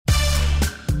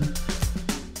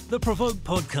The PRovoke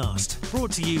Podcast,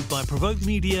 brought to you by PRovoke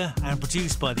Media and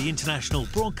produced by the international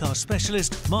broadcast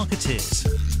specialist Marketeers.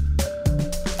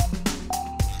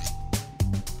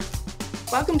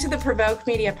 Welcome to the PRovoke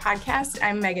Media Podcast.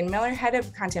 I'm Megan Miller, Head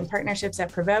of Content Partnerships at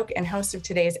PRovoke and host of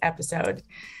today's episode.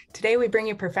 Today, we bring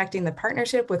you Perfecting the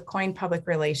Partnership with Coyne Public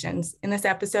Relations. In this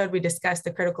episode, we discuss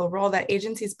the critical role that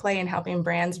agencies play in helping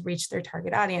brands reach their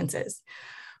target audiences.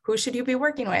 Who should you be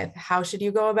working with? How should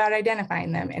you go about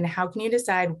identifying them? And how can you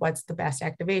decide what's the best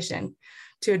activation?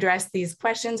 To address these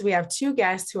questions, we have two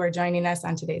guests who are joining us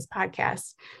on today's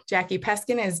podcast. Jackie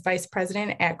Peskin is Vice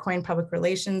President at Coyne Public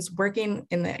Relations, working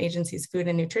in the agency's food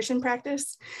and nutrition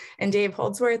practice. And Dave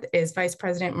Holdsworth is Vice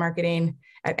President Marketing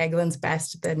at Eggland's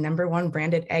Best, the #1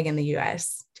 branded egg in the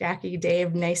US. Jackie,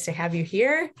 Dave, nice to have you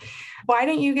here. Why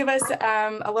don't you give us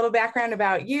a little background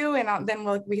about you, and then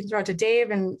we can throw it to Dave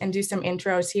and do some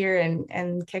intros here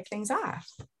and kick things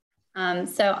off.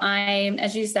 So I'm,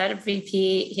 as you said, a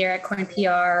VP here at Coyne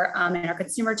PR and our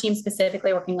consumer team,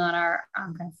 specifically working on our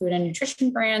kind of food and nutrition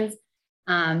brands.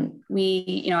 I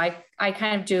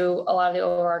kind of do a lot of the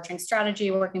overarching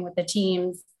strategy, working with the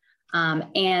teams.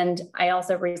 And I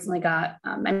also recently got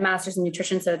my master's in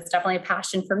nutrition. So it's definitely a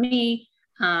passion for me,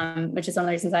 which is one of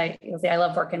the reasons I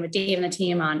love working with Dave and the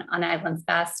team on Eggland's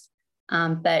Best.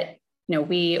 But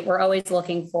we're always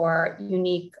looking for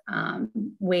unique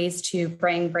ways to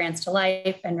bring brands to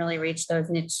life and really reach those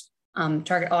niche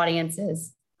target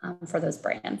audiences for those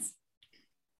brands.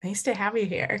 Nice to have you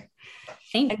here.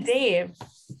 Thanks. And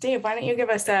Dave, why don't you give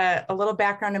us a little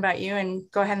background about you and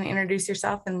go ahead and introduce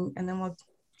yourself, and then we'll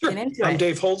get into it. I'm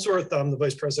Dave Holdsworth. I'm the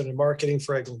Vice President of Marketing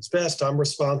for Eggland's Best. I'm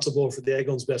responsible for the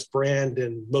Eggland's Best brand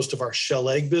and most of our shell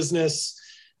egg business.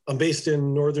 I'm based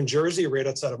in Northern Jersey, right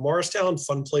outside of Morristown.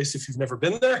 Fun place if you've never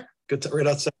been there. Right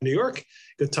outside New York.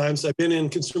 Good times. I've been in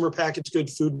consumer packaged good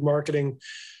food marketing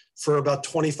for about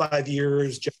 25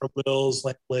 years. General Mills,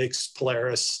 Land Lakes,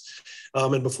 Polaris.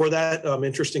 And before that,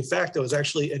 interesting fact, I was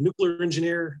actually a nuclear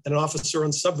engineer and an officer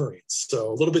on submarines.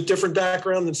 So a little bit different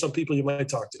background than some people you might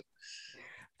talk to.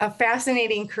 A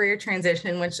fascinating career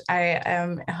transition, which I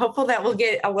am hopeful that we'll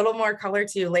get a little more color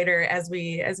to later as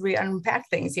we unpack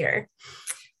things here.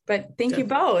 But thank you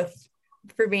both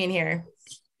for being here.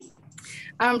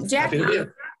 Jackie,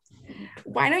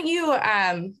 why don't you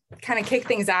kind of kick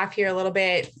things off here a little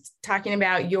bit, talking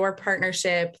about your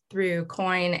partnership through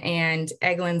Coyne and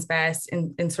Eggland's Best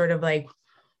and sort of like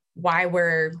why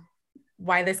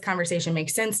this conversation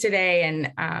makes sense today.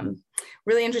 And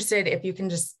really interested if you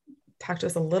can just talk to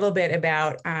us a little bit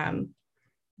about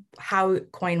how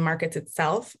Coyne markets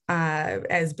itself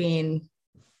as being,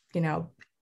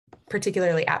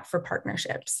 particularly apt for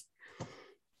partnerships.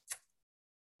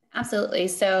 Absolutely.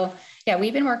 So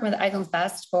we've been working with Eggland's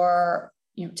Best for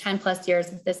 10 plus years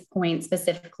at this point.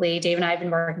 Specifically, Dave and I have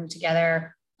been working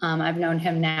together. I've known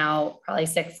him now probably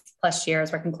 6+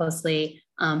 years, working closely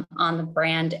on the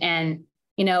brand. And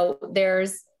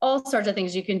there's all sorts of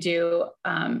things you can do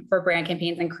for brand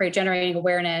campaigns and generating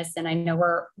awareness. And I know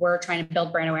we're trying to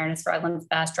build brand awareness for Eggland's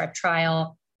Best, drive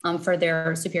trial for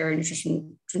their superior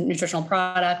nutritional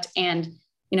product. And,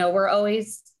 we're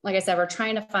always, like I said, we're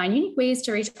trying to find unique ways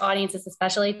to reach audiences,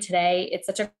 especially today. It's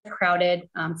such a crowded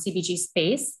CPG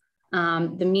space.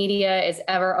 The media is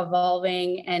ever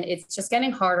evolving and it's just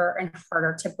getting harder and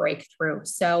harder to break through.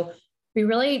 So we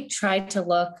really tried to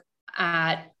look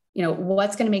at,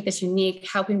 what's going to make this unique?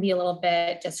 How can we be a little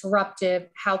bit disruptive?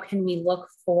 How can we look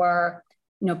for,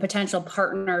 potential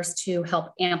partners to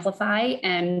help amplify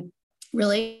and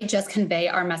really just convey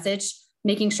our message,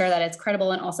 making sure that it's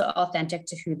credible and also authentic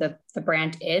to who the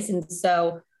brand is. And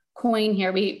so Coyne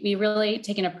here, we really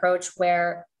take an approach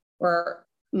where we're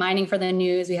mining for the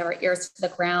news. We have our ears to the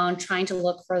ground, trying to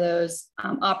look for those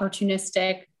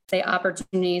opportunistic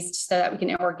opportunities so that we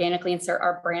can organically insert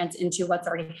our brands into what's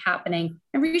already happening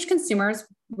and reach consumers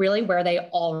really where they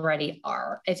already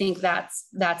are. I think that's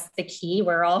the key.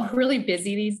 We're all really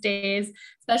busy these days,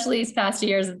 especially these past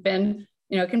years have been,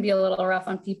 it can be a little rough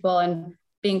on people and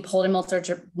being pulled in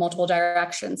multiple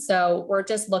directions. So we're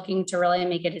just looking to really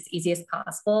make it as easy as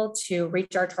possible to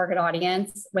reach our target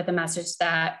audience with a message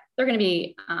that they're going to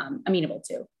be amenable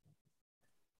to.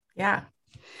 Yeah.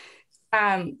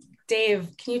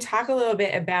 Dave, can you talk a little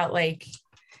bit about like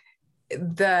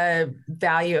the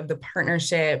value of the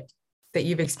partnership that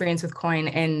you've experienced with Coyne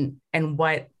and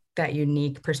what that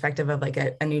unique perspective of like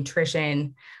a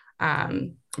nutrition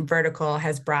vertical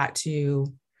has brought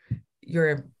to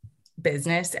your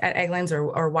business at Eggland's,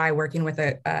 or why working with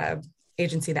a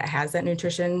agency that has that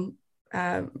nutrition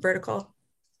vertical?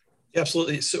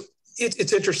 Absolutely. So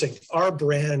it's interesting. Our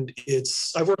brand,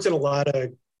 I've worked in a lot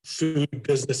of food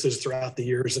businesses throughout the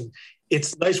years. And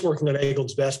it's nice working on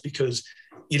Eggland's Best because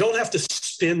you don't have to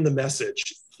spin the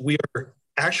message. We are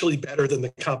actually better than the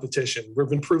competition. We've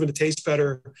been proven to taste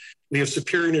better. We have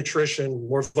superior nutrition,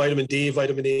 more vitamin D,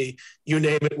 vitamin E, you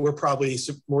name it. We're probably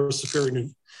more superior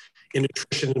in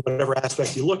nutrition in whatever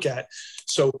aspect you look at.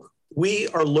 So we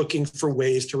are looking for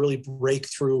ways to really break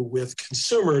through with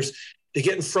consumers, to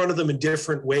get in front of them in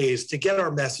different ways, to get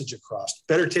our message across.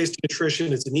 Better tasting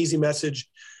nutrition, it's an easy message,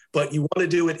 but you want to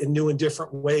do it in new and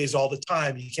different ways all the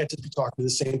time. You can't just be talking to the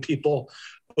same people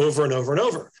over and over and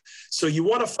over. So you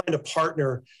want to find a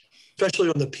partner, especially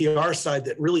on the PR side,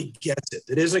 that really gets it,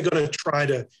 that isn't going to try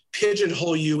to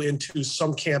pigeonhole you into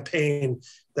some campaign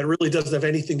that really doesn't have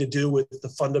anything to do with the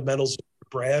fundamentals of your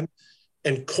brand.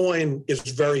 And Coyne is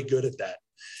very good at that.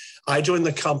 I joined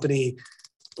the company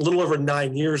a little over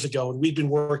 9 years ago, and we'd been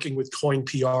working with Coyne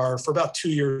PR for about 2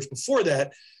 years before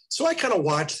that. So I kind of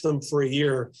watched them for a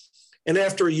year. And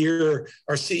after a year,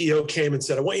 our CEO came and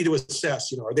said, I want you to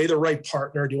assess, are they the right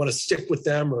partner? Do you want to stick with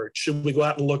them, or should we go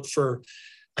out and look for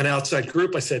an outside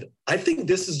group? I said, I think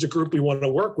this is the group we want to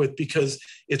work with because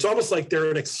it's almost like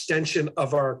they're an extension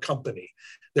of our company.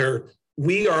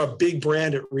 We are a big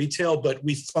brand at retail, but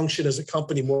we function as a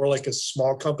company more like a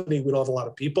small company. We don't have a lot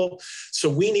of people. So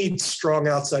we need strong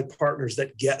outside partners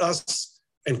that get us.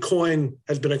 And Coyne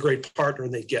has been a great partner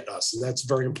and they get us. And that's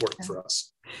very important for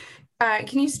us.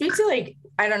 Can you speak to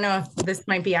I don't know if this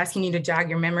might be asking you to jog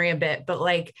your memory a bit, but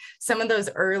some of those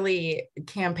early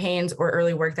campaigns or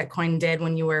early work that Coyne did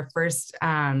when you were first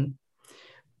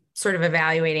sort of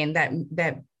evaluating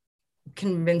that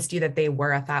convinced you that they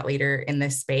were a thought leader in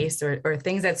this space, or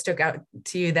things that stuck out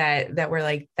to you that were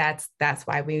like, that's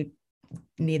why we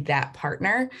need that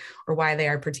partner, or why they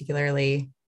are particularly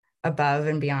above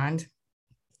and beyond?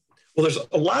 Well, there's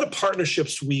a lot of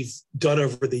partnerships we've done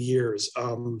over the years.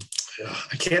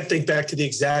 I can't think back to the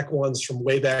exact ones from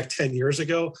way back 10 years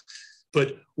ago,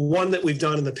 but one that we've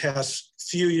done in the past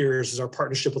few years is our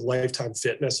partnership with Lifetime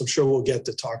Fitness. I'm sure we'll get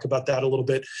to talk about that a little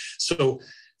bit. So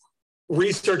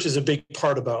research is a big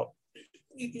part about,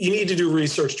 you need to do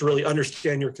research to really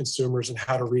understand your consumers and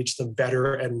how to reach them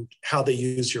better and how they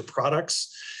use your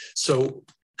products. So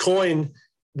Coyne,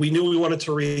 we knew we wanted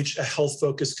to reach a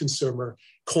health-focused consumer.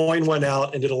 Coyne went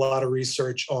out and did a lot of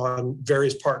research on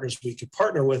various partners we could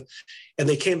partner with, and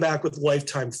they came back with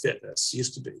Lifetime Fitness.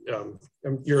 Used to be,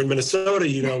 you're in Minnesota,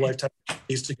 Lifetime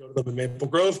used to go to them in Maple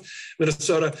Grove,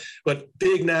 Minnesota, but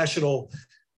big national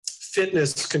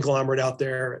fitness conglomerate out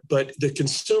there. But the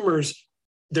consumers,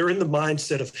 they're in the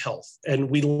mindset of health. And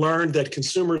we learned that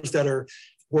consumers that are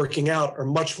working out are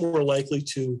much more likely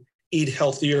to eat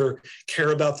healthier,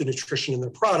 care about the nutrition in their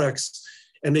products.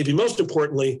 And maybe most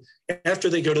importantly, after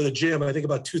they go to the gym, I think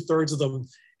about 2/3 of them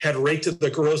had raked to the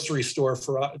grocery store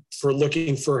for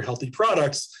looking for healthy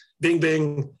products. Bing,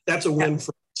 bing, that's a win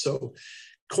for us. So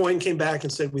Coyne came back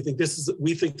and said, we think this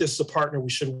is a partner we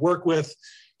should work with.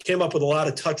 Came up with a lot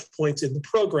of touch points in the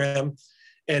program,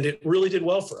 and it really did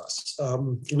well for us.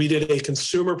 We did a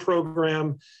consumer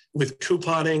program with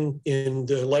couponing in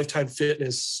the Lifetime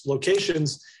Fitness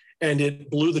locations, and it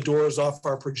blew the doors off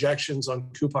our projections on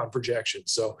coupon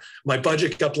projections. So my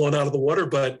budget got blown out of the water,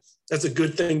 but that's a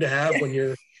good thing to have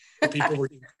when people were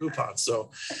doing coupons.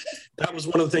 So that was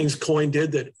one of the things Coyne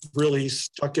did that really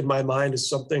stuck in my mind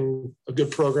as a good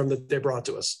program that they brought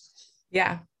to us.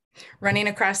 Yeah. Running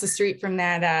across the street from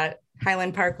that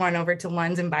Highland Park one over to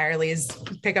Lund's and Byerly's,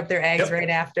 pick up their eggs right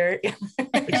after.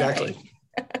 Exactly.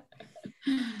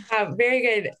 Very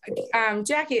good.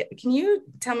 Jackie, can you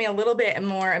tell me a little bit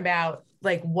more about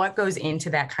what goes into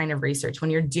that kind of research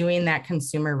when you're doing that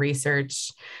consumer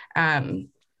research?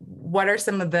 What are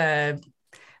some of the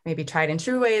maybe tried and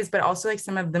true ways, but also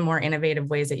some of the more innovative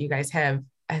ways that you guys have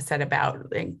said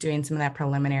about doing some of that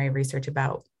preliminary research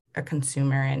about a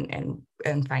consumer and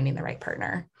finding the right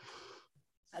partner?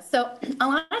 So a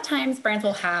lot of times brands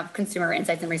will have consumer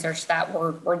insights and research that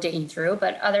we're digging through,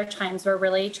 but other times we're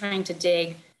really trying to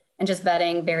dig and just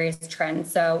vetting various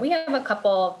trends. So we have a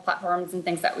couple of platforms and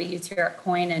things that we use here at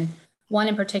Coyne, and one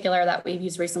in particular that we've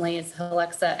used recently is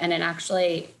Alexa, and it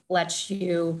actually lets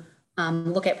you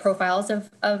look at profiles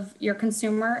of your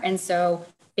consumer. And so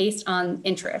based on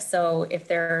interest. So if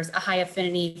there's a high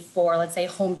affinity for, let's say,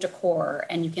 home decor,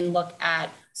 and you can look at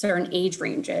certain age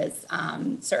ranges,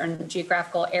 certain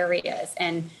geographical areas,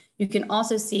 and you can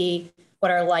also see what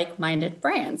are like-minded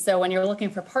brands. So when you're looking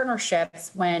for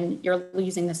partnerships, when you're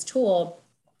using this tool,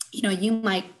 you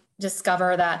might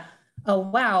discover that, oh,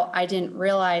 wow, I didn't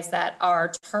realize that our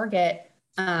target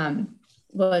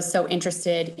was so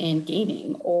interested in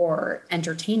gaming or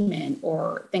entertainment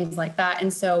or things like that.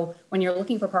 And so when you're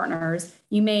looking for partners,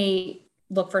 you may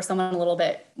look for someone a little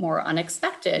bit more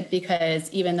unexpected, because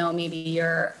even though maybe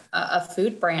you're a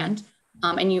food brand,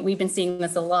 we've been seeing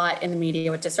this a lot in the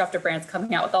media with disruptive brands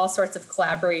coming out with all sorts of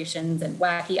collaborations and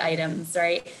wacky items,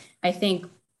 right? I think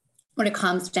what it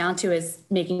comes down to is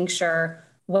making sure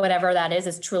whatever that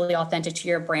is truly authentic to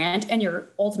your brand and your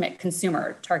ultimate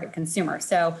target consumer.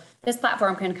 So this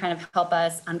platform can kind of help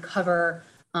us uncover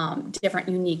different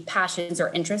unique passions or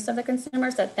interests of the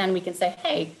consumers that then we can say,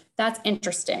 hey, that's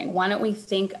interesting. Why don't we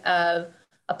think of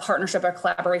a partnership or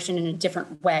collaboration in a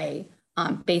different way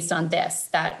based on this?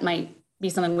 That might be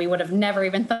something we would have never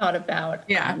even thought about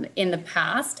in the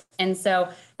past. And so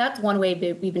that's one way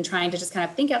we've been trying to just kind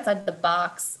of think outside the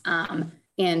box and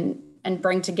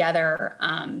bring together,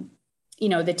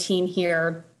 the team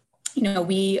here.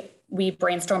 We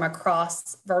brainstorm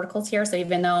across verticals here. So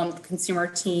even though I'm a consumer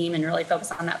team and really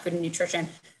focus on that food and nutrition,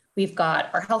 we've got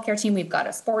our healthcare team, we've got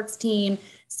a sports team.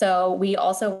 So we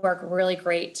also work really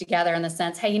great together in the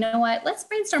sense, hey, you know what, let's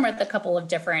brainstorm with a couple of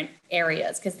different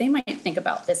areas, because they might think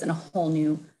about this in a whole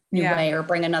new way or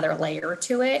bring another layer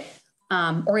to it.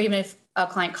 Or even if a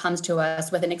client comes to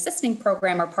us with an existing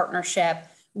program or partnership,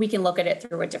 we can look at it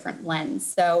through a different lens.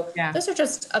 So those are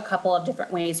just a couple of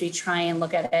different ways we try and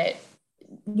look at it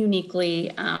uniquely,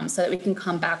 so that we can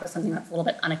come back with something that's a little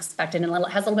bit unexpected and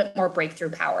has a little bit more breakthrough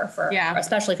power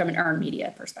especially from an earned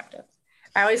media perspective.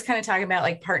 I always kind of talk about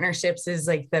like partnerships is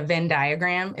like the Venn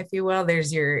diagram, if you will.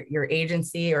 There's your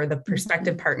agency or the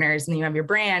prospective partners, and then you have your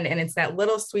brand, and it's that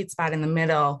little sweet spot in the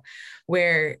middle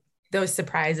where those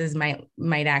surprises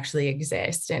might actually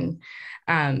exist. And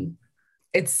I'm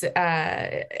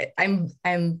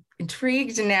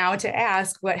intrigued now to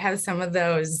ask, what have some of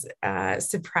those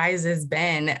surprises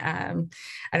been?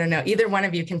 I don't know, either one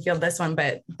of you can field this one,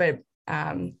 but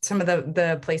some of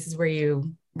the places where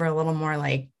you were a little more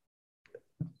like,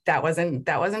 that wasn't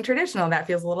traditional, that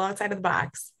feels a little outside of the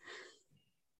box.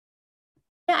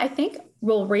 Yeah, I think,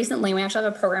 recently we actually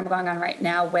have a program going on right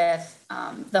now with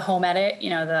the home edit,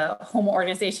 the home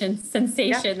organization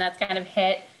sensation that's kind of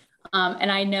hit.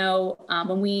 And I know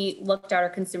when we looked at our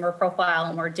consumer profile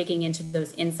and we're digging into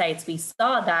those insights, we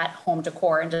saw that home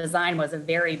decor and design was a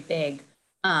very big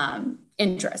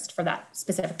interest for that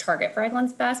specific target for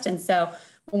Eggland's Best. And so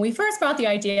when we first brought the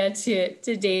idea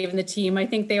to Dave and the team, I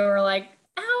think they were like,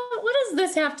 what does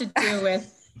this have to do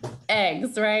with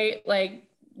eggs, right? Like,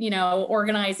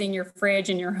 organizing your fridge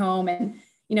in your home. And,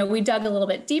 we dug a little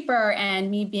bit deeper, and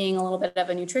me being a little bit of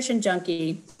a nutrition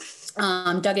junkie,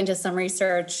 dug into some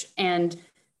research and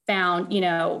found,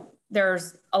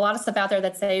 there's a lot of stuff out there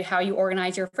that say how you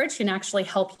organize your fridge can actually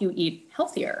help you eat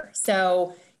healthier.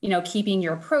 So, keeping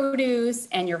your produce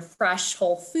and your fresh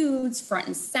whole foods front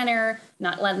and center,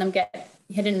 not letting them get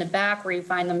hidden in the back where you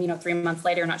find them, 3 months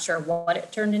later, not sure what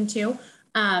it turned into.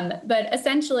 But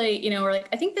essentially, we're like,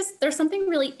 I think there's something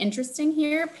really interesting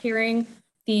here, pairing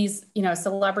these,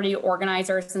 celebrity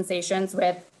organizer sensations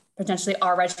with potentially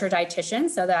our registered dietitian,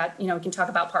 so that, we can talk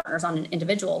about partners on an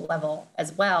individual level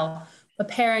as well, but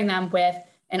pairing them with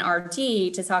an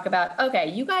RD to talk about, okay,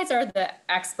 you guys are the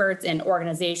experts in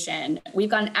organization. We've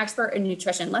got an expert in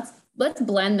nutrition. Let's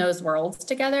blend those worlds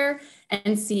together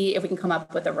and see if we can come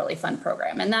up with a really fun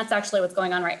program. And that's actually what's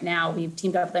going on right now. We've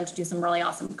teamed up with them to do some really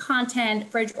awesome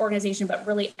content, fridge organization, but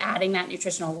really adding that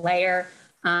nutritional layer,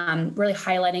 really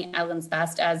highlighting Eggland's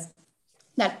Best as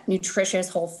that nutritious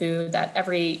whole food that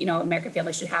every, American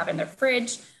family should have in their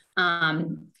fridge.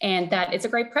 And that it's a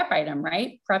great prep item,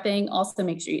 right? Prepping also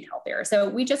makes you eat healthier. So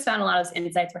we just found a lot of those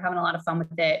insights. We're having a lot of fun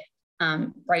with it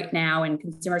right now, and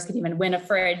consumers could even win a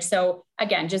fridge. So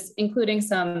again, just including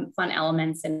some fun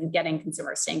elements and getting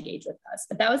consumers to engage with us.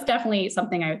 But that was definitely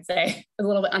something I would say was a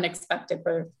little bit unexpected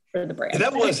for the brand. And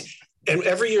that was, and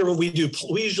every year when we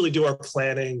usually do our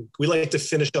planning, we like to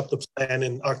finish up the plan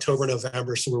in October,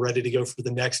 November. So we're ready to go for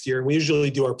the next year. And we usually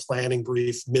do our planning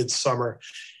brief midsummer.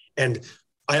 And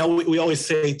we always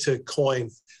say to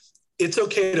Coyne, it's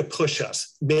okay to push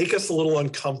us, make us a little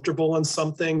uncomfortable on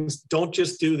some things. Don't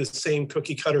just do the same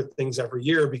cookie cutter things every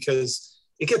year, because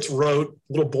it gets rote,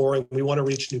 a little boring. We want to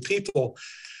reach new people.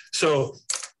 So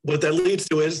what that leads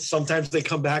to is sometimes they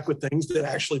come back with things that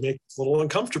actually make us a little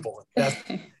uncomfortable.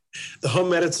 The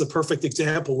home edit's the perfect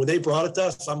example. When they brought it to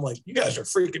us, I'm like, you guys are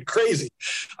freaking crazy.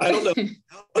 I don't know.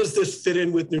 How does this fit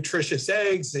in with nutritious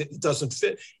eggs? It doesn't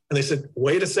fit. And they said,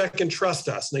 wait a second, trust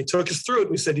us. And they took us through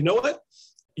it. We said, you know what?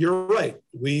 You're right.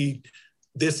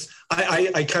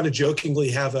 I kind of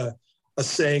jokingly have a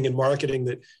saying in marketing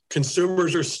that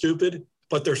consumers are stupid,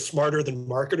 but they're smarter than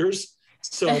marketers.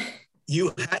 So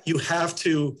you have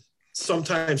to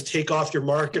sometimes take off your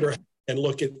marketer and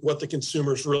look at what the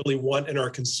consumers really want and are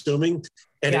consuming.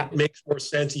 And it makes more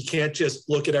sense. You can't just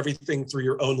look at everything through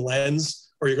your own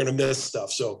lens or you're going to miss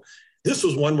stuff. So this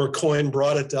was one where Coyne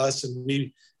brought it to us and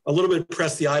we a little bit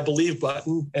pressed the I believe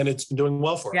button, and it's been doing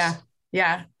well for us.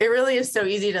 Yeah. It really is so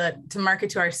easy to market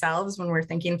to ourselves when we're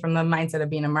thinking from the mindset of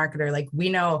being a marketer. Like, we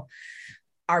know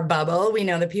our bubble, we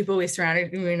know the people we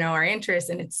surrounded, we know our interests.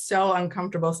 And it's so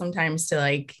uncomfortable sometimes to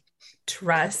like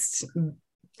trust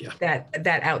that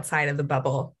outside of the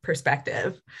bubble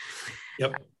perspective.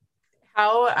 Yep.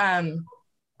 How,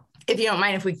 if you don't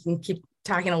mind, if we can keep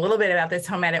talking a little bit about this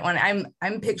home edit one,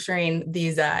 I'm picturing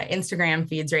these Instagram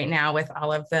feeds right now with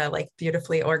all of the like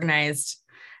beautifully organized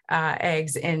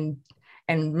eggs. And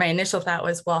my initial thought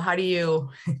was, well, how do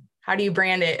you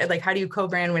brand it? Like, how do you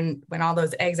co-brand when all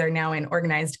those eggs are now in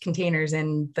organized containers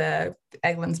and the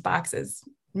Eggland's box is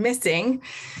missing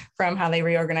from how they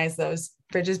reorganize those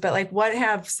fridges? But like, what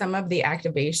have some of the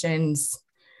activations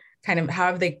kind of, how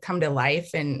have they come to life?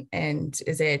 And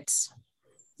is it,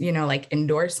 like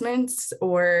endorsements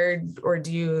or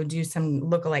do you do some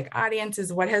lookalike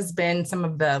audiences? What has been some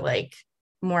of the like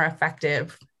more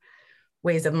effective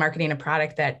ways of marketing a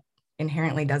product that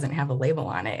inherently doesn't have a label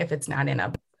on it if it's not in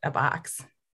a box?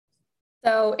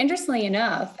 So interestingly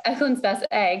enough, Eggland's Best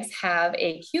eggs have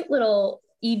a cute little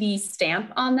EV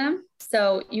stamp on them.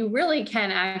 So you really can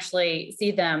actually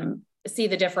see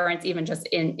the difference even just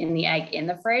in the egg in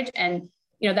the fridge. And,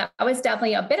 that was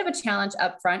definitely a bit of a challenge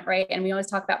up front, right? And we always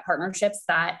talk about partnerships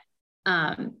that,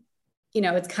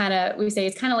 it's kind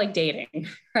of like dating,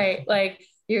 right? Like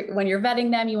when you're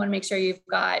vetting them, you want to make sure you've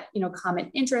got,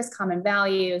 common interests, common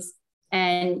values,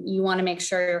 and you want to make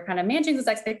sure you're kind of managing those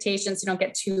expectations. So you don't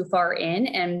get too far in.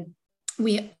 And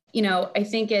I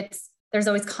think there's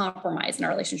always compromise in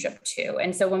our relationship too.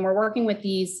 And so when we're working with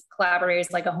these collaborators,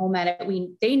 like a home edit,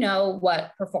 they know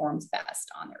what performs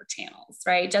best on their channels,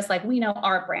 right? Just like we know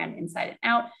our brand inside and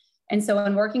out. And so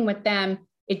when working with them,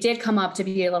 it did come up to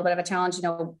be a little bit of a challenge.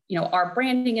 Our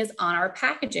branding is on our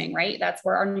packaging, right? That's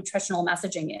where our nutritional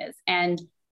messaging is. And,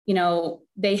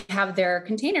 they have their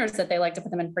containers that they like to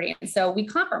put them in pretty. And so we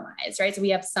compromise, right? So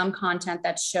we have some content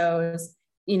that shows,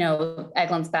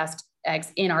 Eggland's Best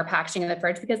eggs in our packaging in the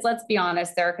fridge, because let's be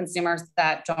honest, there are consumers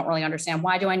that don't really understand,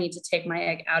 why do I need to take my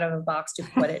egg out of a box to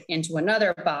put it into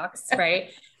another box,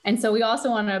 right? And so we also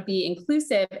want to be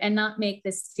inclusive and not make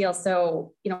this feel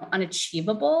so,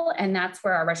 unachievable. And that's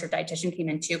where our registered dietitian came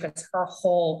in too, because her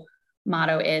whole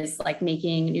motto is like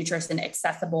making nutrition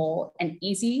accessible and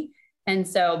easy. And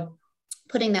so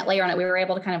putting that layer on it, we were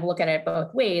able to kind of look at it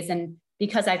both ways. And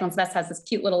because Eggland's Best has this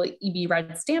cute little EB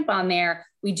red stamp on there,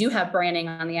 we do have branding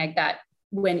on the egg that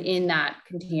when in that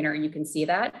container, you can see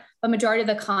that. But majority of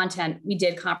the content, we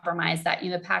did compromise that.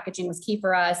 The packaging was key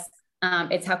for us.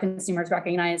 It's how consumers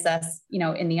recognize us,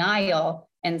 in the aisle.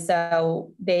 And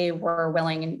so they were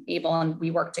willing and able, and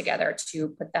we worked together to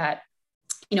put that,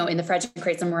 in the fridge and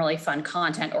create some really fun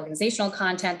content, organizational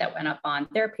content that went up on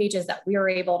their pages that we were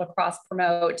able to cross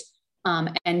promote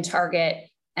and target,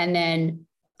 and then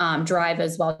drive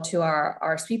as well to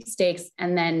our sweepstakes,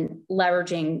 and then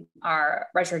leveraging our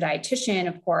registered dietitian,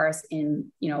 of course,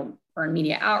 in, earned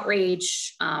media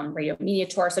outreach, radio media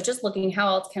tour. So just looking how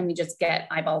else can we just get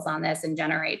eyeballs on this and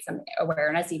generate some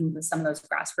awareness, even with some of those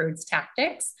grassroots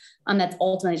tactics, that's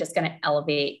ultimately just going to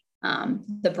elevate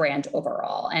the brand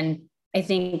overall. And I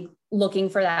think looking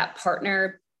for that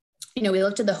partner, we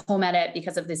looked at the home edit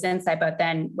because of this insight, but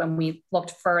then when we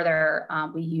looked further,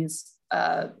 we used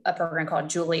a program called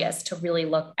Julius to really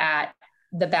look at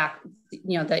the back,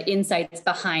 the insights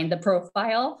behind the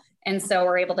profile. And so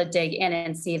we're able to dig in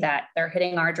and see that they're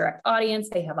hitting our direct audience.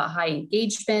 They have a high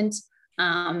engagement.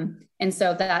 And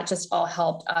so that just all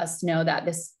helped us know that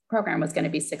this program was going to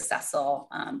be successful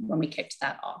when we kicked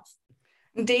that off.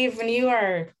 Dave, when you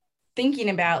are thinking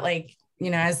about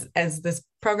as this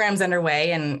program's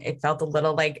underway and it felt a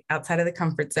little like outside of the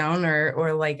comfort zone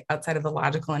or like outside of the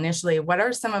logical initially, what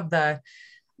are some of the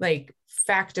like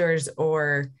factors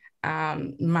or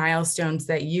milestones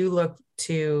that you look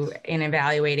to in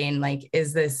evaluating, like,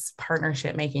 is this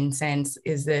partnership making sense?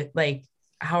 Is it like,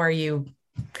 how are you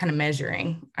kind of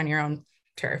measuring on your own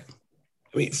turf?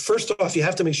 I mean, first off, you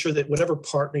have to make sure that whatever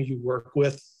partner you work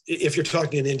with, if you're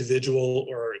talking an individual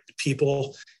or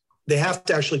people, they have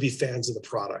to actually be fans of the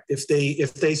product. If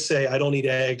they say, I don't eat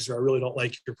eggs, or I really don't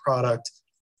like your product,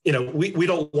 we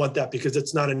don't want that, because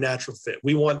it's not a natural fit.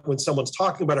 We want, when someone's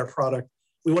talking about our product,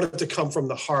 we want it to come from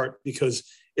the heart, because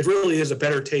it really is a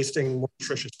better tasting, more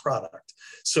nutritious product.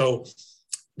 So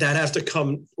that has to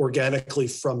come organically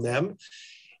from them.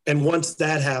 And once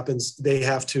that happens, they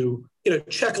have to,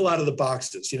 check a lot of the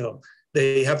boxes.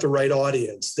 They have the right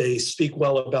audience. They speak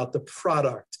well about the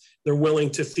product. They're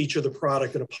willing to feature the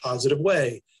product in a positive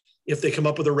way. If they come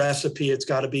up with a recipe, it's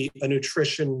got to be a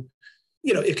nutrition,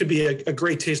 it could be a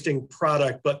great tasting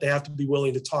product, but they have to be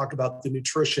willing to talk about the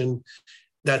nutrition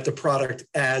that the product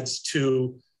adds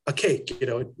to a cake.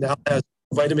 It now has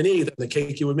vitamin E than the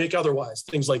cake you would make otherwise,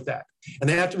 things like that. And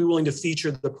they have to be willing to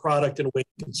feature the product in a way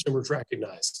consumers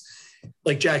recognize.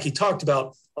 Like Jackie talked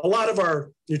about, a lot of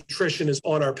our nutrition is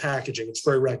on our packaging. It's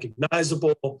very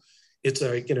recognizable. It's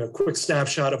a quick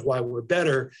snapshot of why we're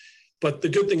better. But the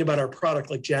good thing about our product,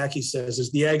 like Jackie says,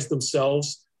 is the eggs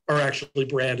themselves are actually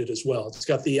branded as well. It's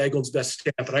got the Eggland's Best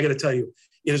stamp. And I got to tell you,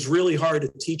 it is really hard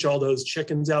to teach all those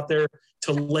chickens out there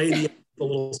to lay the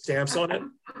little stamps on it.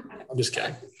 I'm just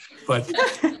kidding. But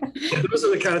those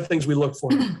are the kind of things we look for.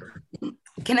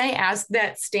 Can I ask,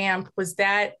 that stamp, was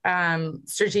that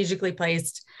strategically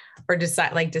placed or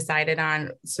decided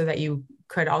on so that you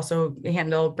could also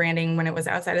handle branding when it was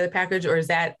outside of the package? Or is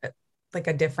that like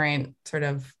a different sort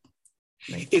of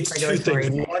it's two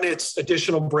things. One, it's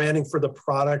additional branding for the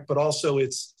product, but also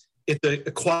it's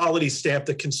a quality stamp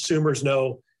that consumers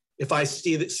know. If I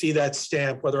see that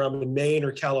stamp, whether I'm in Maine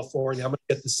or California, I'm going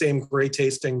to get the same great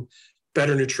tasting,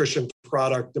 better nutrition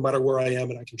product, no matter where I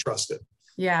am, and I can trust it.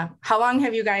 Yeah. How long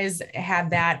have you guys had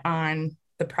that on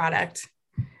the product?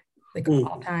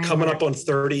 All time? Coming up on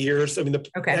 30 years. I mean, the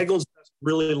Eggland's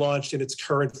really launched in its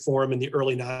current form in the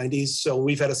early 90s. So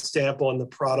we've had a stamp on the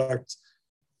product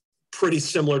pretty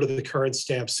similar to the current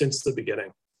stamp since the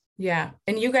beginning. Yeah.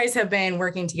 And you guys have been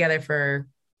working together for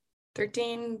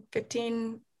 13,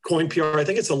 15? Coyne PR, I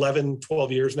think it's 11,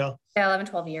 12 years now. Yeah, 11,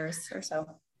 12 years or so.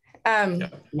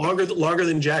 Longer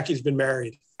than Jackie's been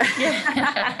married.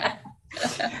 I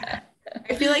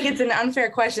feel like it's an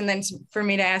unfair question then for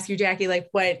me to ask you, Jackie, like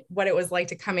what it was like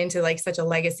to come into like such a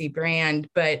legacy brand,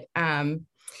 but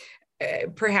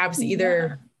perhaps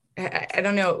either, I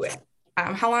don't know,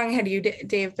 how long had you,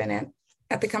 Dave, been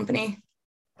at the company?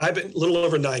 I've been a little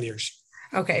over 9 years.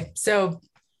 Okay. So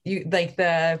you like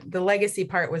the legacy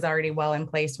part was already well in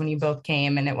place when you both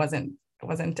came, and it wasn't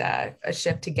a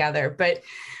shift together, but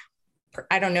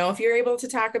I don't know if you're able to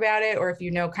talk about it or if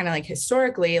kind of like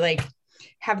historically, like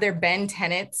have there been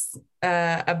tenets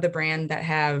of the brand that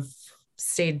have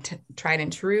stayed tried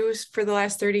and true for the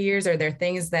last 30 years? Are there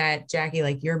things that, Jackie,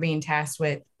 like you're being tasked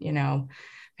with,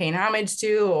 paying homage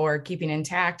to or keeping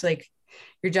intact? Like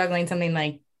you're juggling something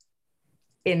like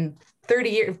in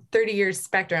 30 years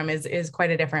spectrum is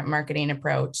quite a different marketing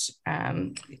approach,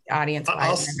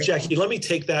 audience-wise. Jackie, let me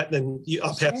take that and then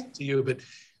I'll pass it to you. But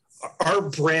our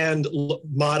brand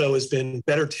motto has been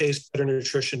better taste, better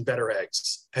nutrition, better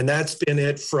eggs. And that's been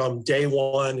it from day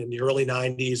one in the early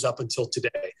 90s up until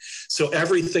today. So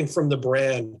everything from the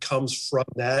brand comes from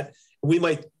that. We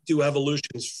might do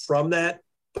evolutions from that,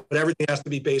 but everything has to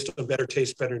be based on better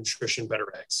taste, better nutrition, better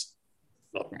eggs.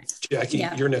 Well, Jackie,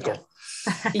 your nickel.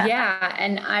 Yeah.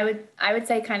 And I would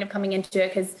say kind of coming into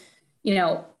it, because,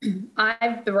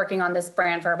 I've been working on this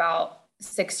brand for about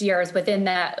 6 years within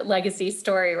that legacy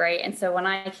story. Right. And so when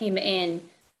I came in,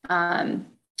 I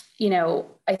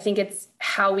think it's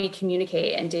how we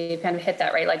communicate, and Dave kind of hit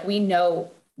that, right? Like they know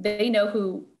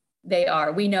who they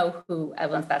are. We know who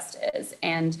Eggland's Best is.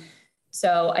 And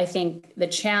so I think the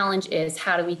challenge is,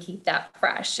 how do we keep that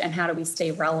fresh, and how do we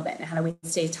stay relevant, and how do we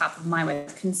stay top of mind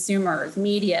with consumers,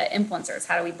 media, influencers?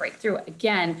 How do we break through?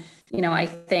 Again, I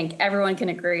think everyone can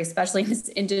agree, especially in this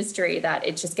industry, that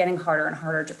it's just getting harder and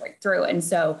harder to break through. And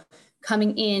so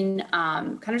coming in,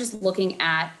 kind of just looking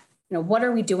at, what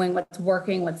are we doing? What's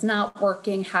working? What's not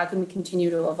working? How can we continue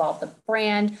to evolve the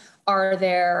brand? Are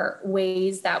there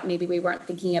ways that maybe we weren't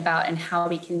thinking about, and how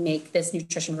we can make this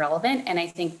nutrition relevant? And I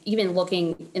think even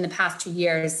looking in the past 2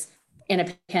 years in a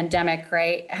pandemic,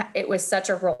 right, it was such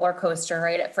a roller coaster,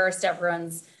 right? At first,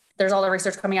 there's all the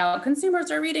research coming out. Consumers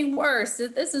are eating worse.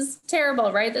 This is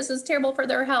terrible, right? This is terrible for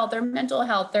their health, their mental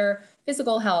health, their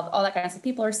physical health, all that kind of stuff.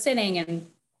 People are sitting,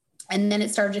 and then it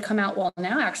started to come out, well,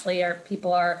 now actually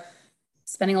people are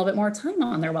spending a little bit more time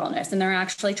on their wellness, and they're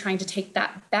actually trying to take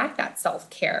that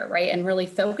self-care, right? And really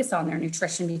focus on their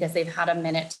nutrition, because they've had a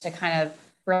minute to kind of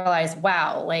realize,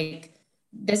 wow, like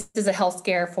this is a health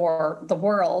scare for the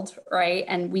world, right?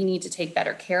 And we need to take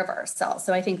better care of ourselves.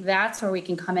 So I think that's where we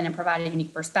can come in and provide a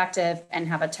unique perspective and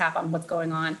have a tap on what's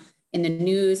going on in the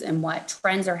news and what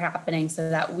trends are happening, so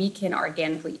that we can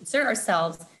organically insert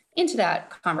ourselves into that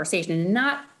conversation, and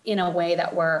not in a way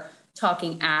that we're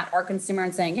talking at our consumer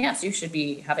and saying, yes, you should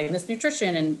be having this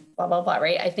nutrition and blah, blah, blah,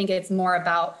 right? I think it's more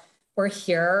about, we're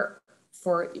here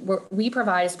we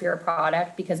provide a superior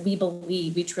product because we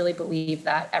truly believe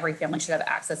that every family should have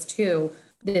access to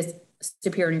this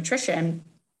superior nutrition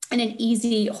in an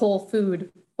easy whole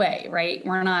food way, right?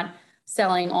 We're not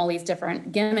selling all these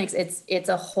different gimmicks. It's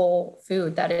a whole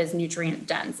food that is nutrient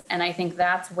dense. And I think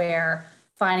that's where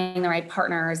finding the right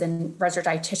partners and registered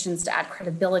dietitians to add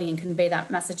credibility and convey that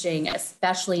messaging,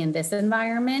 especially in this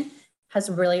environment, has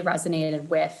really resonated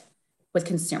with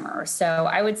consumers. So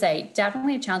I would say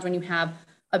definitely a challenge when you have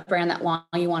a brand that long,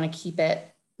 you want to keep them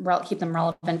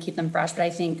relevant, keep them fresh. But I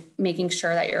think making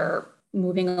sure that you're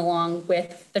moving along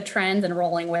with the trends and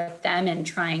rolling with them and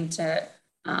trying to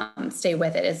stay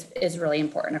with it is really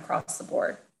important across the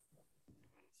board.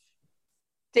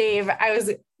 Dave,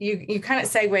 you kind of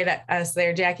segued us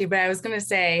there, Jackie, but I was going to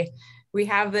say, we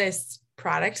have this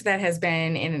product that has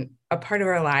been in a part of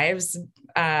our lives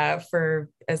for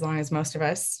as long as most of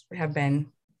us have been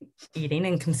eating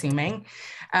and consuming.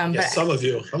 Yes, but some of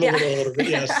you, I'm a little older, but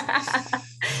yes.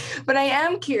 But I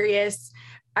am curious,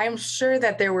 I'm sure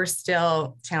that there were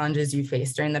still challenges you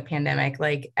faced during the pandemic.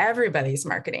 Like, everybody's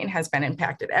marketing has been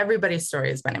impacted. Everybody's story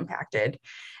has been impacted.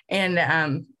 And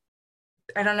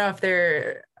I don't know if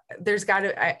there's got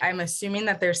to, I'm assuming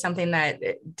that there's something that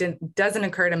doesn't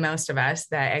occur to most of us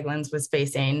that Eggland's was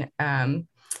facing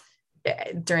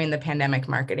during the pandemic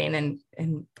marketing,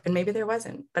 and maybe there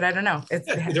wasn't, but I don't know.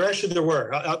 There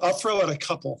were. I'll throw out a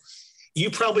couple. You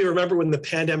probably remember when the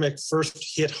pandemic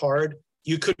first hit hard,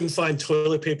 you couldn't find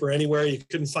toilet paper anywhere. You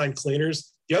couldn't find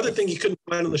cleaners. The other thing you couldn't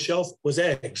find on the shelf was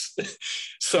eggs.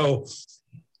 So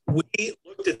we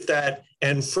looked at that,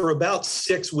 and for about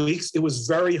 6 weeks, it was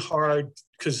very hard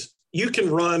because you can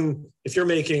run, if you're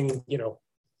making,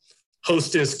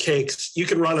 Hostess cakes, you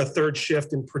can run a third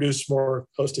shift and produce more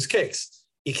Hostess cakes.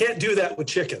 You can't do that with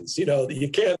chickens. You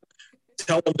can't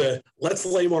tell them to let's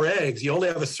lay more eggs. You only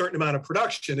have a certain amount of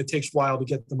production. It takes a while to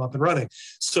get them up and running.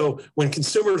 So when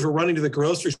consumers were running to the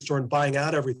grocery store and buying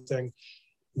out everything,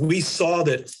 we saw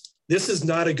that this is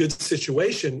not a good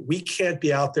situation. We can't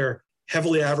be out there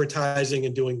heavily advertising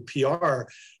and doing PR.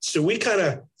 So we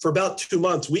for about 2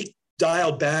 months, we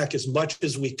dialed back as much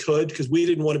as we could because we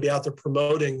didn't want to be out there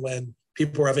promoting when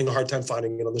people were having a hard time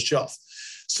finding it on the shelf.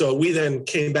 So we then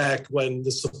came back when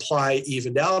the supply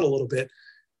evened out a little bit.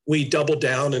 We doubled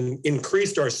down and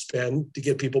increased our spend to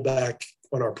get people back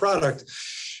on our product.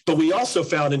 But we also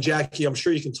found, and Jackie, I'm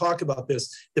sure you can talk about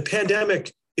this, the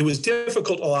pandemic, it was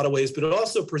difficult in a lot of ways, but it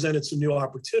also presented some new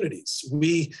opportunities.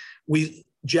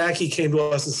 Jackie came to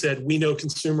us and said, we know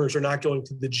consumers are not going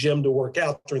to the gym to work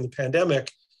out during the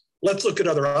pandemic. Let's look at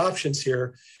other options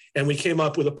here. And we came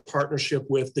up with a partnership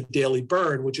with the Daily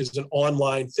Burn, which is an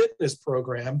online fitness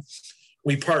program.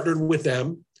 We partnered with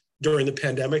them during the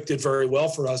pandemic, did very well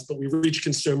for us, but we reached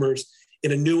consumers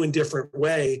in a new and different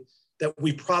way that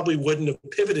we probably wouldn't have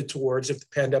pivoted towards if the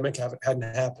pandemic hadn't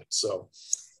happened. So,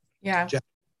 yeah.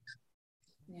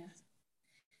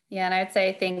 Yeah. And I'd say,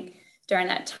 I think during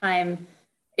that time,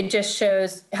 it just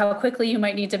shows how quickly you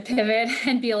might need to pivot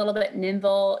and be a little bit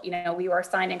nimble. We were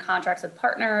signing contracts with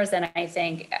partners. And I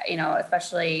think,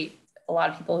 especially a lot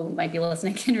of people who might be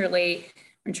listening can relate.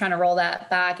 We're trying to roll that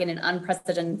back in an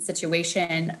unprecedented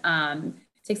situation.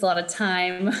 It takes a lot of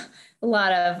time, a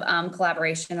lot of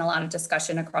collaboration, a lot of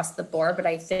discussion across the board. But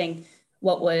I think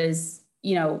what was,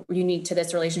 unique to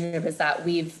this relationship is that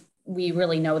we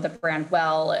really know the brand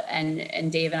well,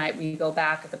 and Dave and I, we go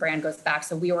back, the brand goes back.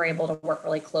 So we were able to work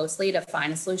really closely to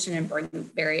find a solution and bring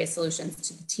various solutions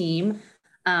to the team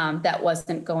that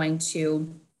wasn't going to,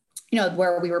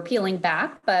 where we were peeling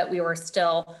back, but we were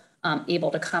still able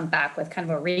to come back with kind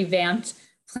of a revamped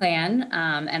plan.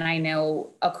 And I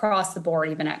know across the board,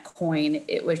 even at Coyne,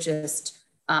 it was just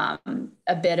a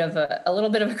little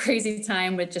bit of a crazy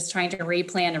time with just trying to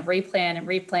replan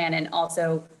and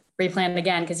also replan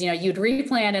again, because you'd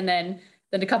replan and then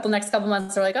the next couple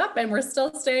months are like up and we're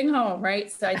still staying home,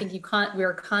 right? So I think we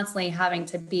were constantly having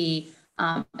to be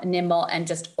nimble and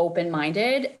just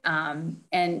open-minded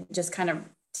and just kind of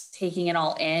taking it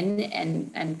all in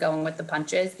and going with the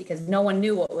punches, because no one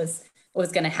knew what was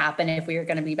going to happen if we were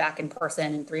going to be back in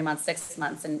person in 3 months, 6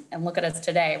 months, and look at us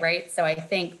today, right? So I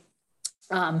think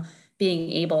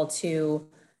being able to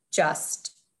just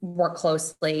work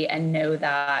closely and know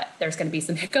that there's going to be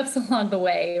some hiccups along the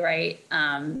way, right?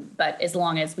 But as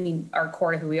long as we are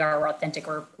core to who we are, we're authentic,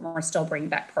 we're still bringing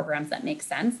back programs that make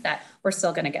sense, that we're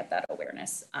still going to get that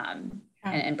awareness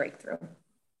and breakthrough.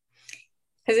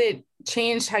 Has it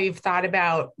changed how you've thought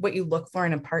about what you look for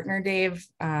in a partner, Dave?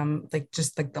 Like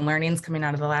the learnings coming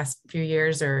out of the last few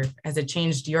years, or has it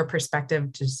changed your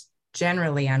perspective just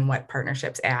generally on what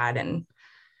partnerships add? And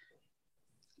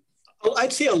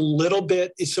I'd say a little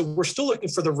bit. So we're still looking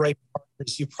for the right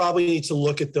partners. You probably need to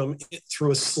look at them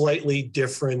through a slightly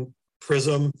different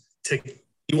prism.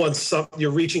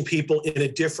 You're reaching people in a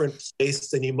different place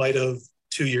than you might have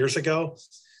 2 years ago.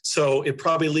 So it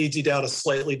probably leads you down a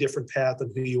slightly different path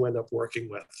than who you end up working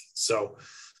with. So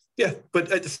yeah,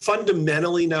 but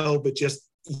fundamentally no, but just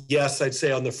yes, I'd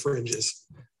say on the fringes.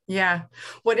 Yeah.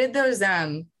 What did those,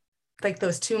 like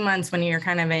those 2 months when you're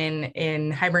kind of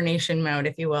in hibernation mode,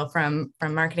 if you will, from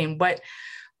marketing,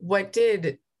 what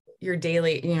did your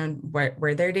daily, what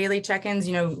were their daily check-ins?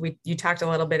 You talked a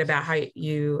little bit about how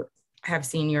you have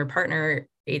seen your partner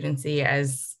agency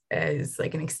as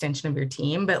like an extension of your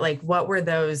team, but like, what were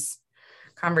those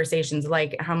conversations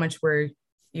like? How much were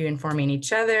you informing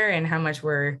each other, and how much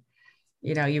were,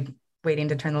 you waiting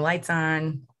to turn the lights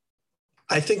on?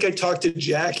 I think I talked to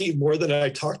Jackie more than I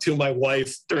talked to my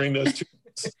wife during those 2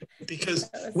 months because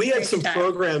we had some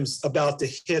programs about to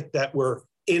hit that were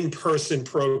in-person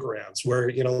programs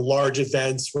where, large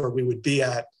events where we would be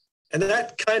at. And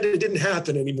that kind of didn't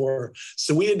happen anymore.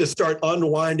 So we had to start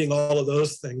unwinding all of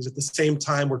those things. At the same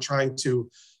time, we're trying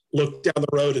to look down the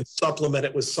road and supplement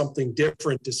it with something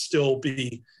different to still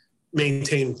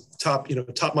maintain top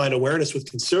mind awareness with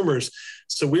consumers.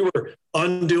 So we were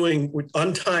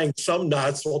untying some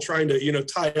knots while trying to,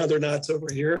 tie other knots over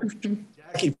here.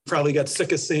 Jackie probably got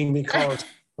sick of seeing me call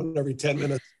every 10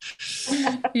 minutes.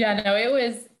 Yeah, no,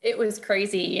 it was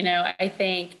crazy. I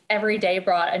think every day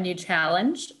brought a new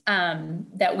challenge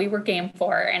that we were game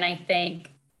for. And I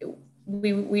think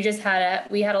we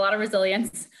had a lot of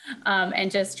resilience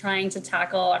and just trying to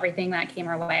tackle everything that came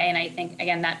our way. And I think,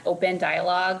 again, that open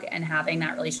dialogue and having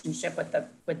that relationship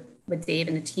with Dave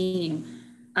and the team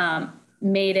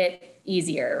made it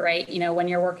easier, right? When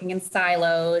you're working in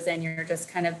silos and you're just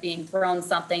kind of being thrown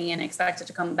something and expected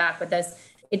to come back with this,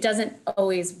 it doesn't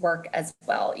always work as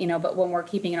well, but when we're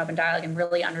keeping an open dialogue and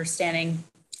really understanding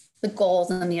the goals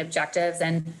and the objectives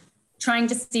and trying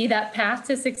to see that path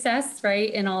to success,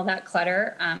 right, in all that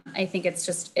clutter, I think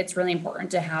it's really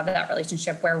important to have that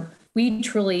relationship where we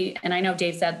truly, and I know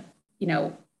Dave said,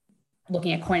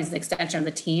 looking at Coyne as an extension of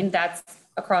the team, that's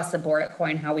across the board at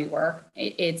Coyne how we work.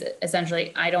 It's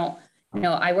essentially, I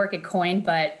work at Coyne,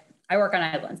 but I work on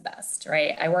Eggland's Best,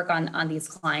 right? I work on these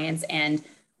clients, and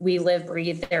we live,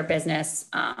 breathe their business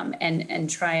and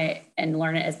try and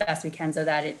learn it as best we can so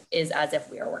that it is as if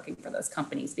we are working for those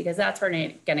companies, because that's where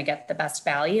we're going to get the best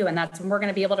value. And that's when we're going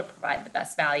to be able to provide the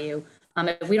best value.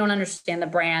 If we don't understand the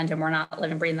brand and we're not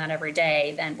living, breathing that every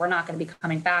day, then we're not going to be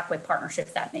coming back with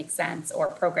partnerships that make sense or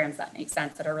programs that make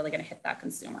sense that are really going to hit that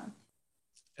consumer.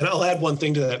 And I'll add one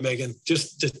thing to that, Megan,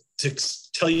 just to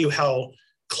tell you how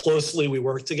closely we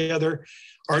work together.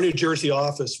 Our New Jersey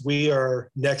office, we are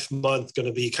next month going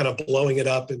to be kind of blowing it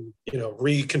up and,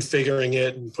 reconfiguring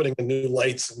it and putting in new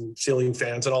lights and ceiling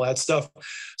fans and all that stuff.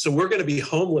 So we're going to be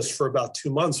homeless for about 2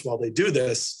 months while they do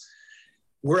this.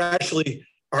 We're actually,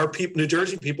 New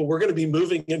Jersey people, we're going to be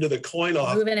moving into the Coyne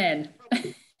office. Moving in.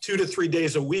 2 to 3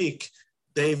 days a week.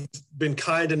 They've been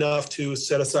kind enough to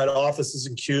set aside offices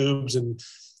and cubes and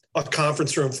a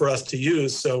conference room for us to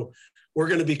use. So we're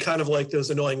going to be kind of like those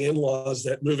annoying in-laws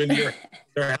that move into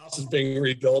their house is being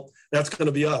rebuilt. That's going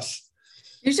to be us.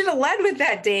 You should have led with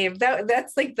that, Dave.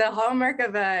 That's like the hallmark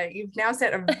of you've now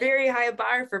set a very high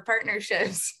bar for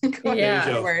partnerships.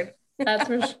 Yeah, that's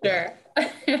for sure.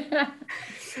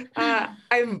 How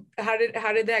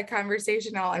did that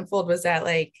conversation all unfold? Was that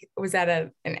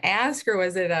an ask, or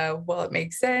was it it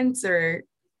makes sense, or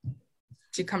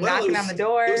did you come knocking on the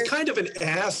door? It was kind of an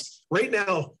ask. Right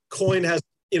now, Coyne has,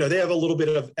 they have a little bit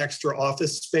of extra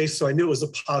office space. So I knew it was a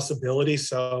possibility.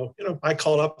 So, I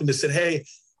called up and just said, hey,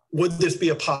 would this be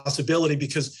a possibility?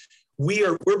 Because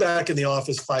we're back in the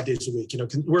office 5 days a week.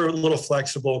 We're a little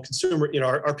flexible. Consumer,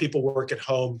 our people work at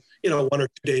home, 1 or 2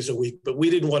 days a week, but we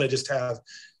didn't want to just have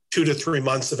 2 to 3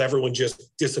 months of everyone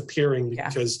just disappearing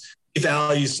because we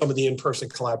value some of the in-person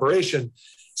collaboration.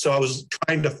 So I was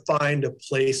trying to find a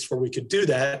place where we could do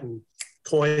that. And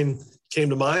Coyne came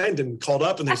to mind and called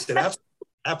up and they said, absolutely,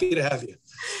 happy to have you.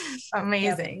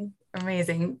 Amazing. Yep.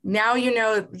 Amazing. Now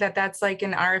that's like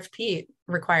an RFP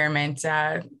requirement.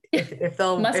 If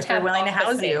they're willing to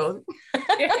house you.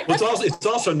 It's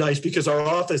also nice because our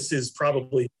office is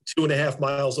probably 2.5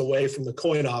 miles away from the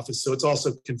Coyne office. So it's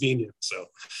also convenient. So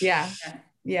yeah.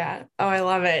 Oh, I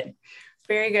love it.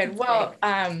 Very good. Well,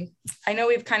 I know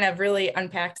we've kind of really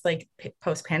unpacked like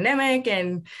post-pandemic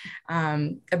and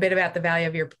a bit about the value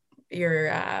of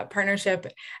your partnership.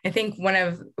 I think one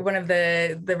of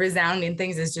the resounding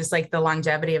things is just like the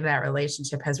longevity of that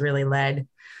relationship has really led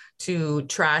to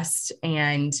trust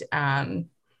and kind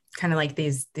of like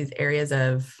these areas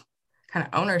of kind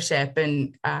of ownership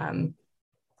and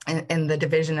the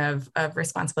division of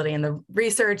responsibility and the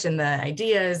research and the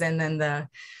ideas, and then the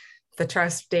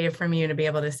trust, Dave, from you to be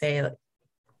able to say, like,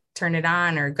 turn it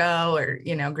on or go, or,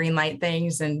 green light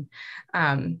things. And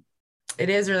it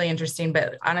is really interesting,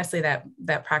 but honestly,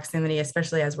 that proximity,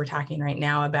 especially as we're talking right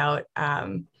now about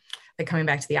like coming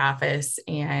back to the office,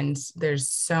 and there's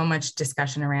so much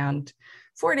discussion around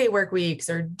 4-day work weeks,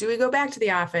 or do we go back to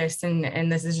the office?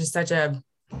 And this is just such a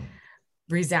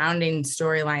resounding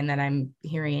storyline that I'm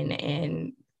hearing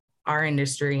in our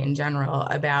industry in general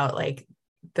about like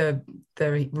the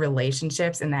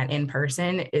relationships, and that in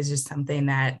person is just something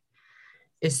that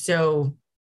is so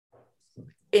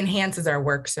enhances our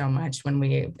work so much when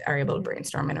we are able to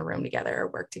brainstorm in a room together or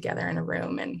work together in a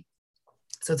room. And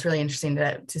so it's really interesting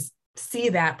to see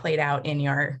that played out in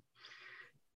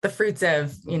the fruits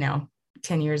of,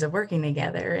 10 years of working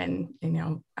together and,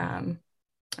 and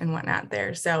whatnot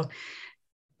there. So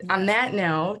on that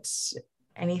note,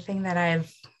 anything that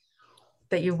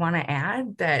you want to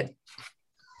add that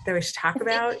we should talk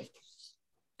about?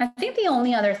 I think the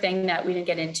only other thing that we didn't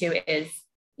get into is,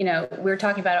 we were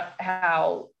talking about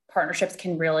how partnerships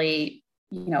can really,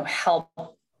 help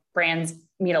brands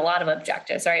meet a lot of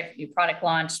objectives, right? New product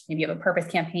launch, maybe you have a purpose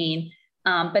campaign,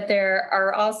 but there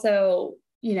are also,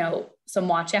 some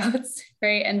watch outs,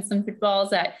 right? And some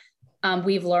pitfalls that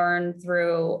we've learned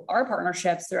through our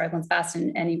partnerships through Eggland's Best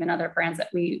and even other brands that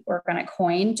we work on at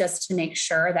Coyne, just to make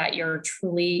sure that you're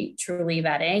truly, truly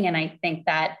vetting. And I think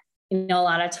that, a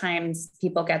lot of times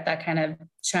people get that kind of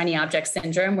shiny object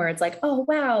syndrome where it's like, oh,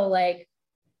 wow, like,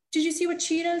 did you see what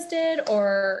Cheetos did?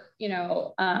 Or,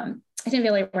 Hidden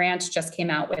Valley Ranch just came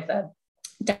out with a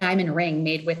diamond ring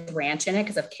made with ranch in it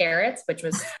because of carrots, which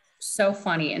was so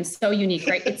funny and so unique,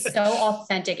 right? It's so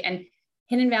authentic. And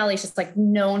Hidden Valley is just like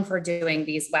known for doing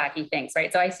these wacky things,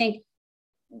 right? So I think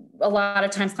a lot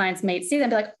of times clients may see them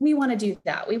and be like, we want to do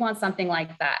that. We want something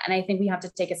like that. And I think we have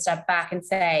to take a step back and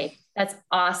say, that's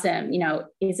awesome.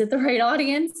 Is it the right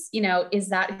audience? Is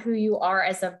that who you are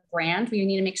as a brand? We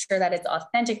need to make sure that it's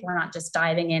authentic. We're not just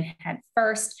diving in head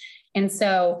first. And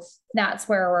so that's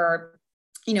where we're,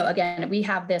 again, we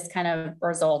have this kind of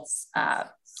results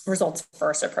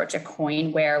first approach at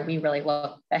Coyne, where we really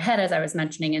look ahead, as I was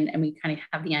mentioning, and we kind of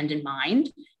have the end in mind.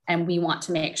 And we want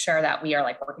to make sure that we are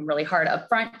like working really hard up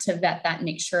front to vet that and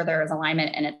make sure there is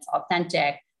alignment and it's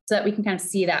authentic, so that we can kind of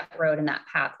see that road and that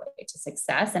pathway to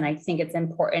success. And I think it's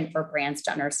important for brands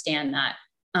to understand that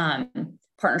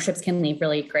partnerships can leave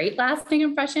really great lasting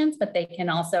impressions, but they can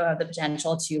also have the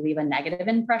potential to leave a negative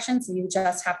impression. So you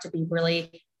just have to be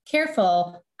really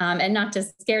careful and not to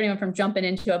scare anyone from jumping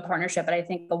into a partnership. But I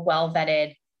think a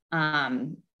well-vetted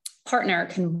partner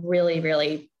can really,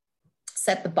 really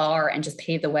set the bar and just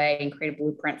pave the way and create a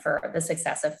blueprint for the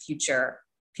success of future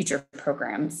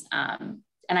programs.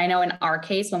 And I know in our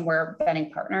case, when we're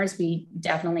vetting partners, we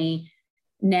definitely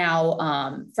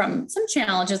now, from some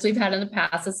challenges we've had in the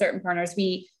past with certain partners,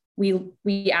 we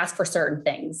ask for certain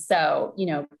things. So,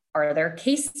 are there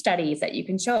case studies that you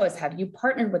can show us? Have you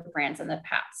partnered with brands in the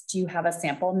past? Do you have a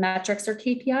sample metrics or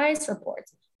KPIs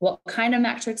reports? What kind of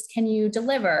metrics can you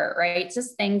deliver, right?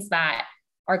 Just things that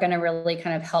are going to really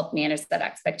kind of help manage that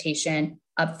expectation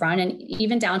upfront, and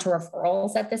even down to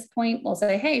referrals at this point. We'll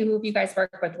say, hey, who have you guys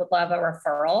worked with would love a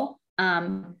referral.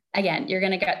 Again, you're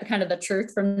going to get kind of the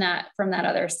truth from that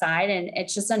other side. And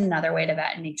it's just another way to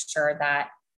vet and make sure that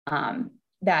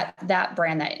that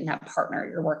brand, that partner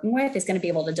you're working with is going to be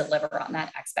able to deliver on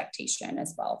that expectation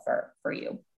as well for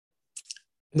you.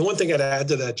 And the one thing I'd add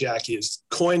to that, Jackie, is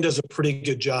Coyne does a pretty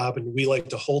good job, and we like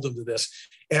to hold them to this.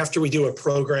 After we do a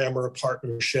program or a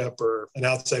partnership or an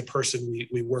outside person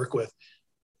we work with,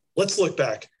 let's look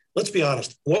back. Let's be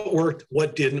honest. What worked?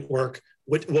 What didn't work?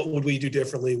 What would we do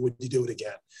differently? Would you do it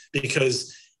again?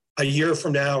 Because a year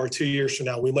from now or 2 years from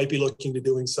now, we might be looking to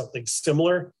doing something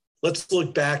similar. Let's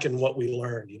look back and what we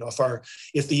learned.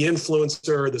 If the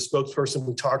influencer or the spokesperson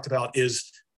we talked about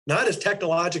is not as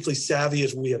technologically savvy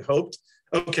as we had hoped,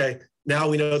 okay, now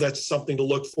we know that's something to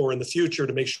look for in the future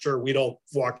to make sure we don't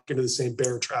walk into the same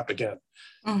bear trap again.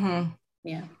 Mm-hmm.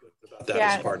 Yeah. About that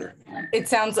as a partner. It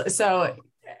sounds so.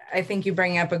 I think you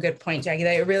bring up a good point, Jackie,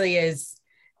 that it really is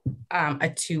a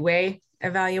two-way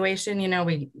evaluation.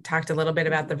 We talked a little bit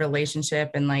about the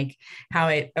relationship and like how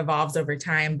it evolves over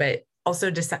time, but also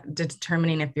just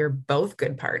determining if you're both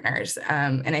good partners.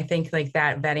 And I think like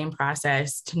that vetting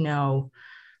process to know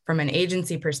from an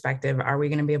agency perspective, are we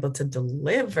going to be able to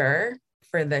deliver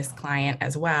for this client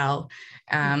as well?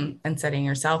 And setting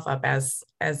yourself up as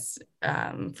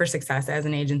for success as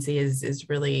an agency is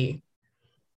really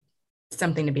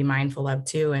something to be mindful of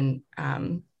too.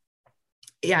 And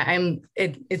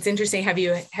it's interesting. Have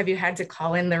you had to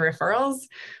call in the referrals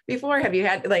before? Have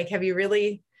you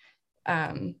really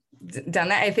done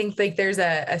that? I think like there's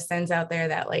a sense out there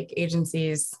that like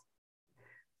agencies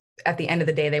at the end of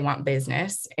the day, they want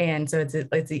business. And so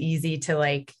it's easy to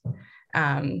like,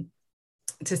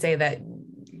 to say that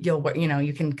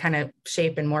you can kind of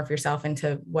shape and morph yourself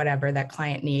into whatever that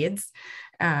client needs.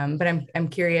 But I'm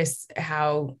curious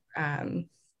how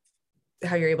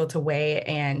you're able to weigh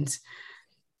and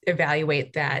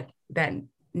evaluate that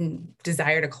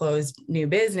desire to close new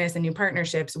business and new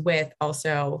partnerships with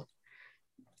also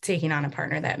taking on a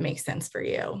partner that makes sense for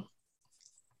you.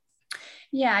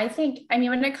 Yeah,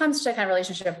 when it comes to kind of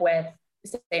relationship with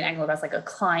say an Eggland Best, like a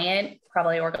client,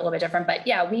 probably work a little bit different, but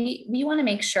yeah, we want to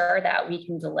make sure that we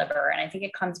can deliver. And I think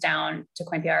it comes down to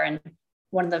Coyne PR. And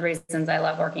one of the reasons I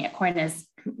love working at Coyne is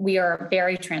we are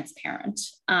very transparent.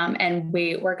 And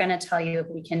we're going to tell you if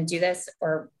we can do this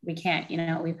or we can't.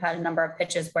 We've had a number of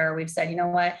pitches where we've said, you know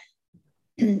what,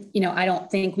 I don't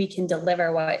think we can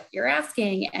deliver what you're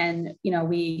asking. And,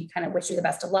 we kind of wish you the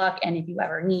best of luck. And if you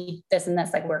ever need this and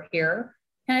this, like we're here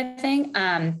kind of thing.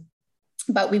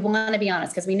 But we want to be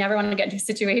honest because we never want to get into a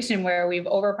situation where we've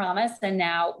overpromised and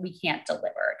now we can't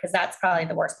deliver, because that's probably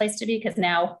the worst place to be. Because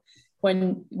now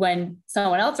when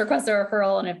someone else requests a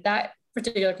referral, and if that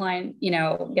particular client,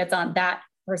 gets on, that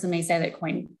person may say that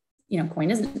Coyne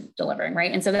isn't delivering,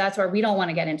 right? And so that's where we don't want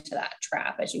to get into that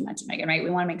trap, as you mentioned, Megan, right?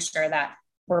 We want to make sure that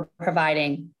we're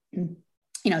providing,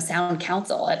 sound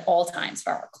counsel at all times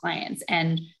for our clients.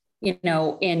 And,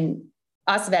 in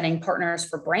us vetting partners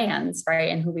for brands, right?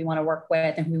 And who we want to work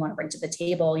with and who we want to bring to the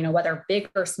table, whether big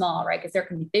or small, right? Because there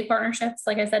can be big partnerships,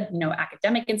 like I said,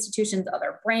 academic institutions,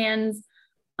 other brands,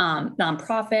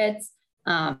 nonprofits,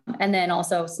 and then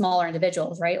also smaller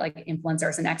individuals, right? Like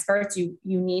influencers and experts. You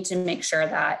need to make sure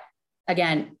that,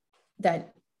 again,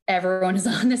 that everyone is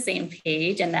on the same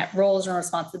page and that roles and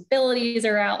responsibilities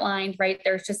are outlined, right?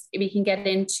 We can get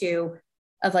into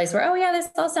a place where, oh yeah, this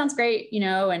all sounds great,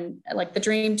 and like the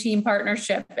dream team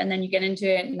partnership. And then you get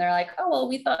into it and they're like, oh, well,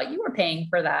 we thought you were paying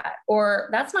for that, or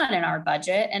that's not in our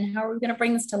budget. And how are we going to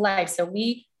bring this to life? So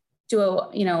we do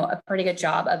a pretty good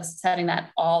job of setting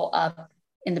that all up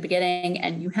in the beginning.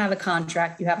 And you have a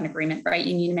contract, you have an agreement, right?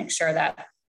 You need to make sure that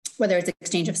whether it's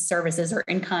exchange of services or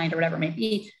in kind or whatever it may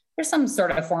be, there's some sort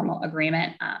of formal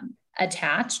agreement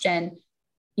attached. And,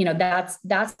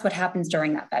 that's what happens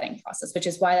during that vetting process, which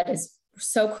is why that is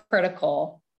so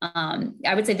critical.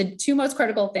 I would say the two most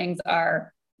critical things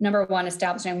are, number one,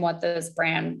 establishing what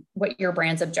your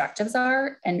brand's objectives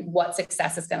are and what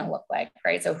success is going to look like,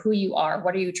 right? So who you are,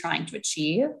 what are you trying to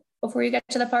achieve before you get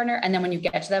to the partner? And then when you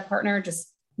get to that partner,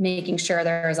 just making sure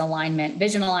there's alignment,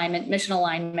 vision alignment, mission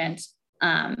alignment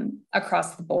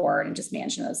across the board, and just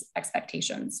managing those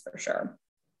expectations for sure.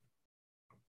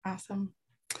 Awesome.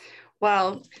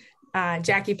 Well,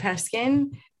 Jackie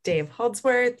Peskin, Dave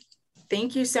Holdsworth,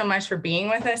 thank you so much for being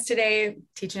with us today,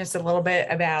 teaching us a little bit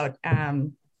about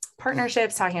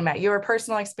partnerships, talking about your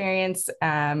personal experience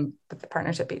with the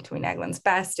partnership between Eggland's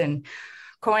Best and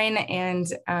Coyne. And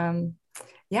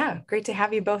great to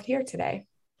have you both here today.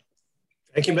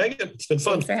 Thank you, Megan. It's been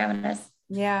fun. Thanks for having us.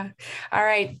 Yeah. All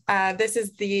right. This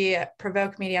is the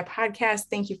PRovoke Media Podcast.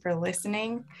 Thank you for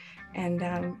listening.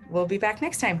 And we'll be back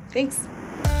next time. Thanks.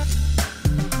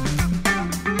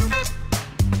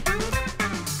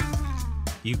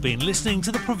 You've been listening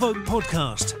to the PRovoke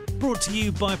Podcast, brought to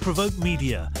you by PRovoke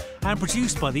Media and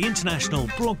produced by the international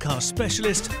broadcast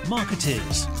specialist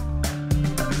Marketeers.